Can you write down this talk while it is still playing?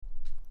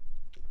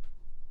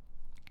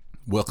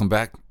Welcome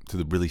back to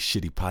the Really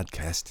Shitty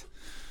Podcast,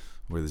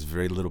 where there's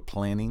very little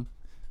planning,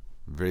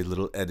 very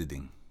little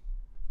editing,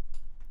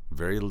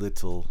 very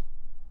little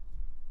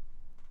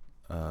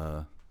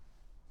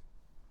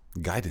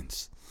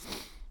guidance.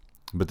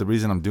 But the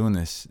reason I'm doing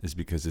this is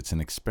because it's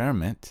an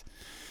experiment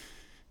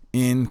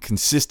in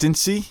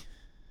consistency.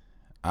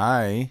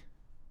 I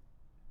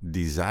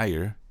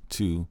desire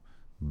to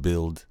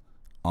build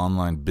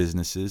online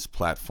businesses,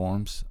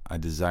 platforms. I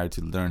desire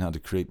to learn how to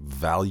create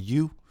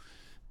value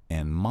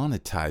and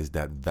monetize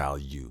that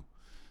value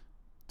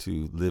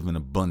to live in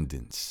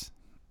abundance.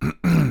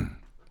 That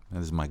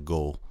is my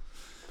goal.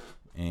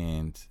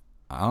 And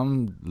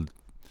I'm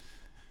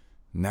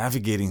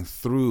navigating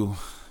through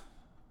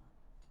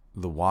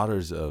the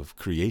waters of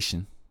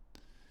creation,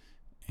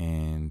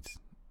 and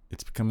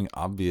it's becoming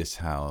obvious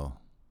how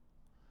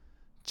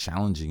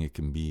challenging it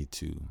can be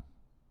to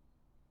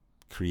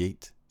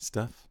create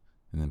stuff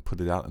and then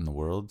put it out in the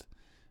world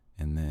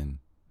and then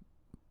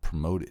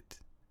promote it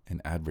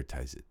and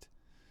advertise it.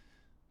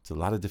 It's a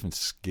lot of different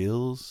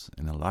skills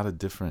and a lot of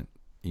different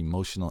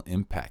emotional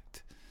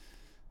impact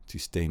to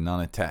stay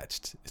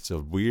non-attached. It's a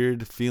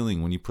weird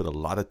feeling when you put a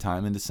lot of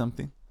time into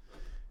something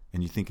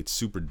and you think it's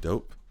super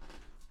dope,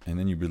 and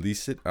then you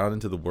release it out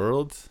into the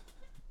world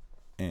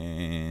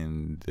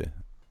and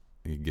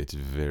it gets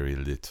very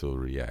little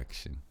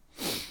reaction.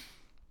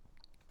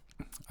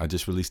 I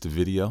just released a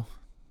video.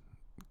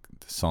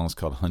 The song's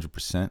called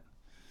 100%.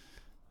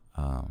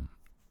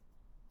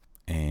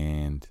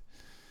 And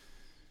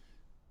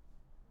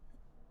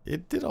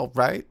it did all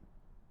right.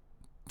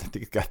 I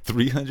think it got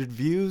 300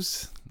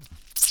 views.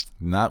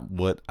 Not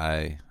what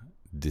I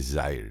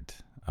desired.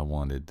 I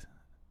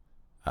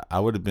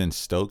would have been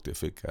stoked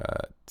if it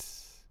got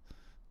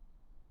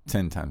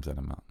 10 times that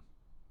amount.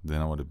 Then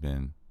I would have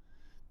been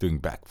doing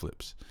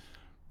backflips.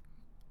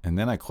 And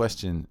then I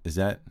question, is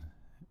that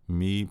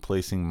me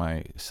placing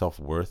my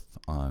self-worth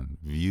on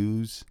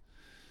views?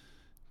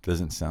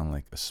 Doesn't sound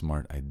like a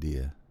smart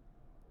idea.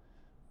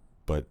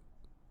 But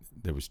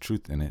there was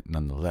truth in it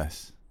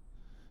nonetheless,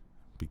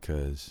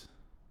 because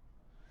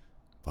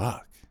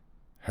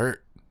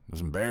hurt, I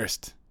was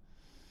embarrassed.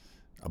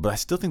 But I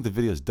still think the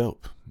video is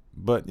dope.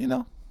 But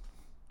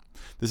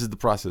this is the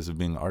process of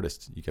being an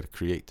artist. You got to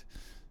create.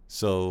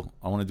 So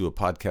I want to do a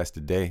podcast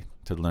today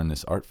to learn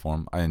this art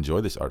form. I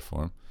enjoy this art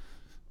form.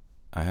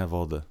 I have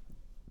all the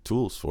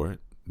tools for it.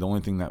 The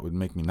only thing that would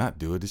make me not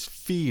do it is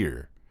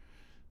fear.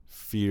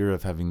 Fear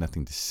of having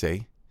nothing to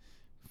say.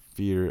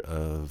 Fear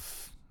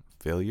of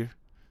failure,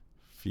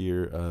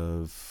 fear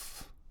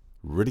of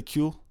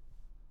ridicule,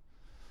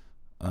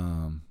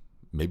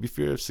 maybe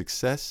fear of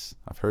success.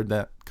 I've heard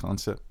that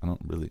concept. I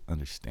don't really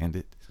understand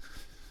it.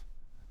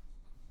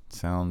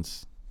 It's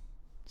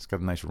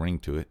got a nice ring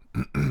to it.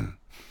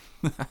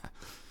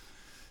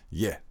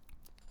 Yeah.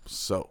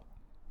 So,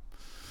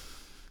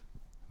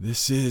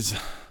 this is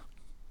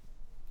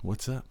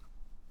what's up.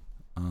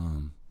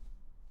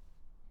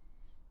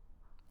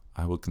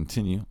 I will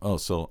continue.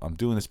 So I'm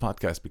doing this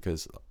podcast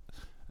because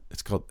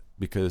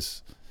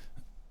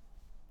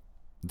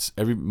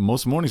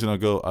most mornings when I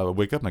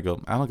wake up and I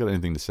go, I don't got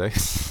anything to say.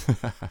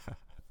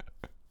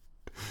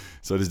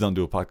 So I just don't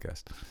do a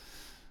podcast.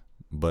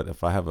 But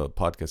if I have a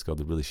podcast called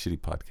the Really Shitty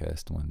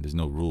Podcast, when there's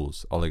no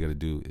rules, all I got to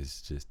do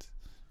is just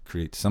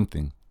create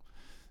something,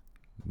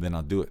 then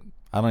I'll do it.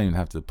 I don't even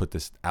have to put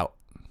this out.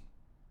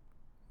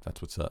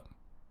 That's what's up.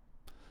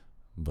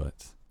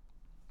 But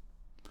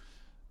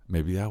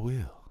maybe I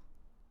will.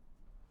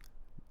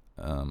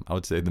 I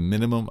would say the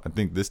minimum, I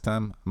think this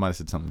time, I might have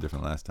said something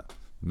different last time.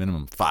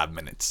 Minimum 5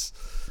 minutes.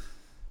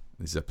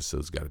 These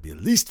episodes got to be at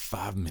least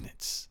 5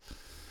 minutes.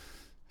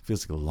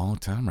 Feels like a long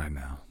time right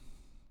now.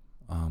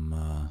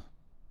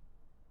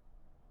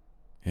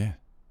 Yeah.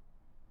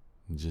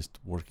 Just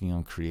working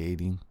on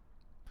creating,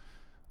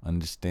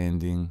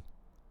 understanding.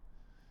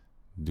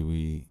 Do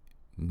we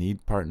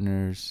need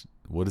partners?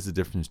 What is the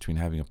difference between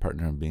having a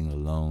partner and being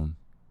alone?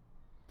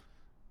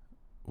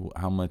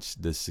 How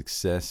much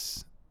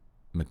does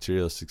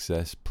material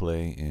success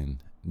play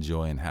in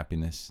joy and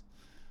happiness?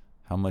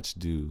 How much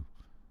do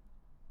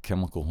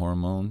chemical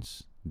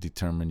hormones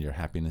determine your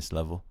happiness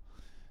level?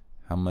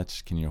 How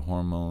much can your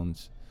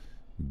hormones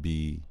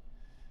be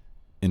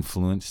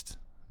influenced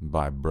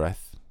by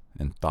breath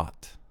and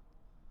thought?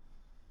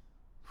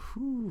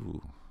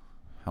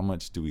 How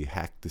much do we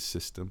hack the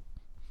system?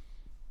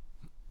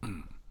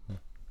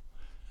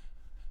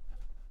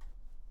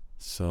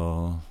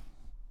 So,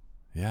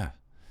 yeah.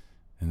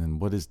 And then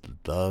what is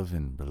love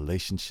and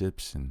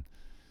relationships and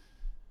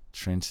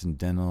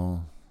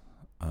transcendental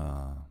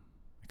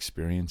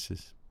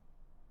experiences?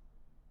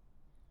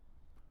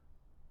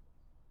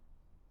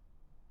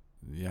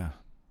 Yeah.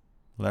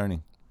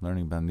 Learning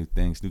about new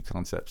things, new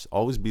concepts.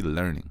 Always be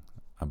learning,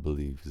 I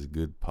believe, is a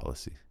good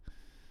policy.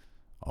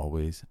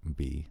 Always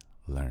be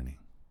learning.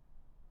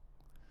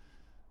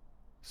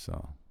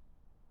 So,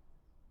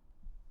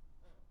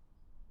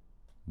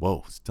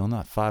 whoa, still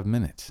not 5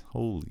 minutes.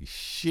 Holy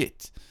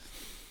shit.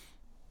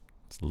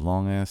 It's a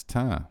long ass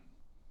time.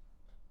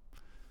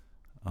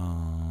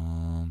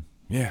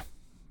 Yeah,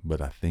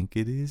 but I think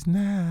it is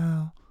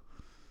now.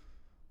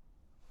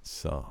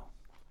 So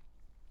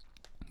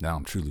now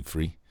I'm truly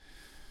free.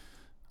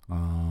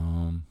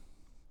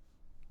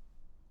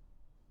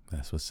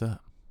 That's what's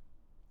up.